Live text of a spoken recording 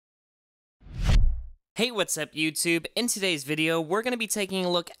Hey, what's up YouTube? In today's video, we're going to be taking a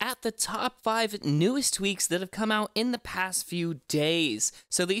look at the top 5 newest tweaks that have come out in the past few days.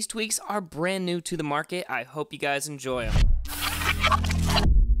 So these tweaks are brand new to the market. I hope you guys enjoy them.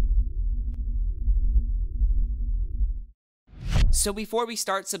 So before we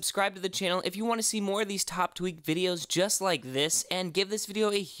start, subscribe to the channel if you want to see more of these top tweak videos just like this, and give this video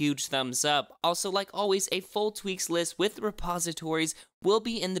a huge thumbs up. Also, like always, a full tweaks list with repositories will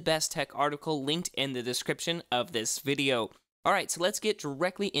be in the best tech article linked in the description of this video. Alright, so let's get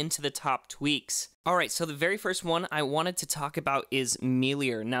directly into the top tweaks. Alright, so the very first one I wanted to talk about is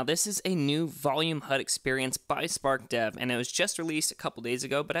Meteor. Now this is a new volume HUD experience by Spark Dev, and it was just released a couple days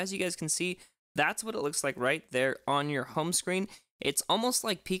ago, but as you guys can see, that's what it looks like right there on your home screen. It's almost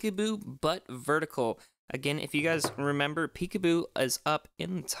like Peekaboo, but vertical. Again, if you guys remember, Peekaboo is up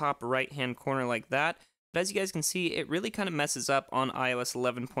in the top right-hand corner like that. But as you guys can see, it really kind of messes up on iOS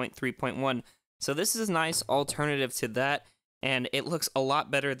 11.3.1. So this is a nice alternative to that, and it looks a lot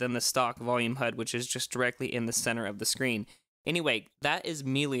better than the stock volume HUD, which is just directly in the center of the screen. Anyway, that is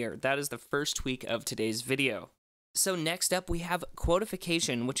Meteor. That is the first tweak of today's video. So next up we have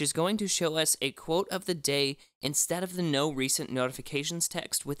quotification, which is going to show us a quote of the day instead of the no recent notifications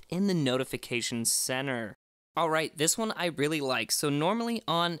text within the notifications center. Alright, this one I really like. So normally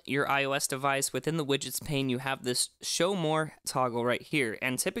on your iOS device within the widgets pane you have this show more toggle right here,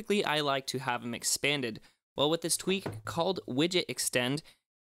 and typically I like to have them expanded. Well, with this tweak called Widget Extend,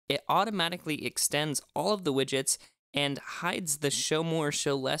 it automatically extends all of the widgets and hides the show more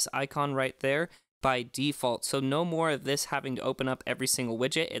show less icon right there by default, so no more of this having to open up every single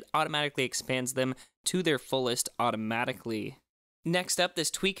widget. It automatically expands them to their fullest automatically. Next up,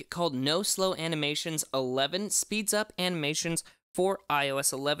 this tweak called No Slow Animations 11 speeds up animations for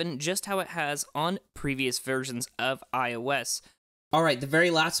iOS 11 just how it has on previous versions of iOS. Alright, the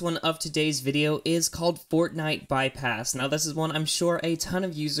very last one of today's video is called Fortnight Bypass. Now this is one I'm sure a ton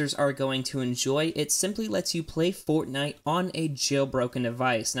of users are going to enjoy. It simply lets you play Fortnite on a jailbroken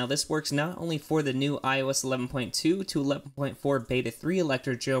device. Now this works not only for the new iOS 11.2 to 11.4 Beta 3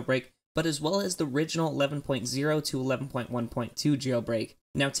 Electra jailbreak, but as well as the original 11.0 to 11.1.2 jailbreak.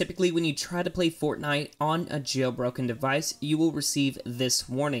 Now typically when you try to play Fortnite on a jailbroken device, you will receive this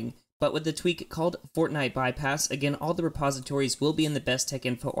warning. But with the tweak called Fortnight Bypass, again, all the repositories will be in the best tech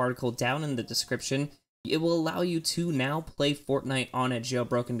info article down in the description. It will allow you to now play Fortnite on a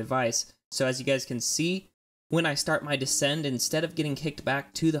jailbroken device. So as you guys can see, when I start my descend, instead of getting kicked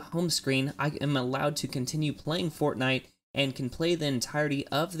back to the home screen, I am allowed to continue playing Fortnite and can play the entirety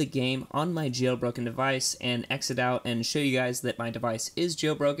of the game on my jailbroken device and exit out and show you guys that my device is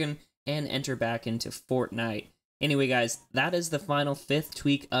jailbroken and enter back into Fortnite. Anyway guys, that is the final 5th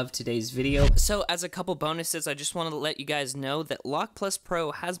tweak of today's video. So as a couple bonuses, I just wanted to let you guys know that Lock Plus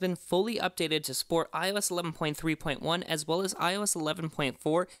Pro has been fully updated to support iOS 11.3.1 as well as iOS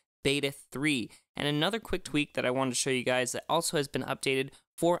 11.4 Beta 3. And another quick tweak that I wanted to show you guys that also has been updated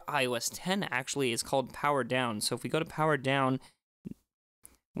for iOS 10 actually is called Power Down. So if we go to Power Down,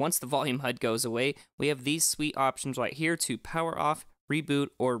 once the volume HUD goes away, we have these sweet options right here to power off, reboot,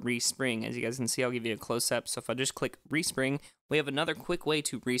 or respring. As you guys can see, I'll give you a close-up. So if I just click respring, we have another quick way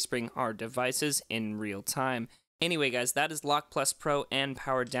to respring our devices in real time. Anyway guys, that is Lock Plus Pro and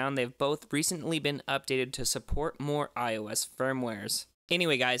Power Down. They've both recently been updated to support more iOS firmwares.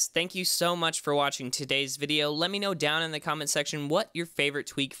 Anyway guys, thank you so much for watching today's video. Let me know down in the comment section what your favorite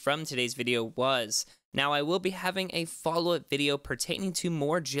tweak from today's video was. Now, I will be having a follow-up video pertaining to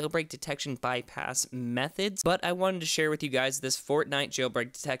more jailbreak detection bypass methods, but I wanted to share with you guys this Fortnite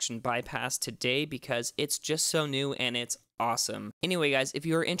jailbreak detection bypass today because it's just so new and it's awesome. Anyway guys, if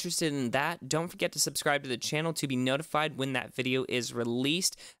you are interested in that, don't forget to subscribe to the channel to be notified when that video is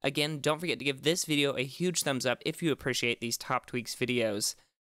released. Again, don't forget to give this video a huge thumbs up if you appreciate these top tweaks videos.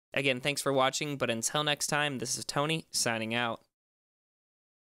 Again, thanks for watching, but until next time, this is Tony signing out.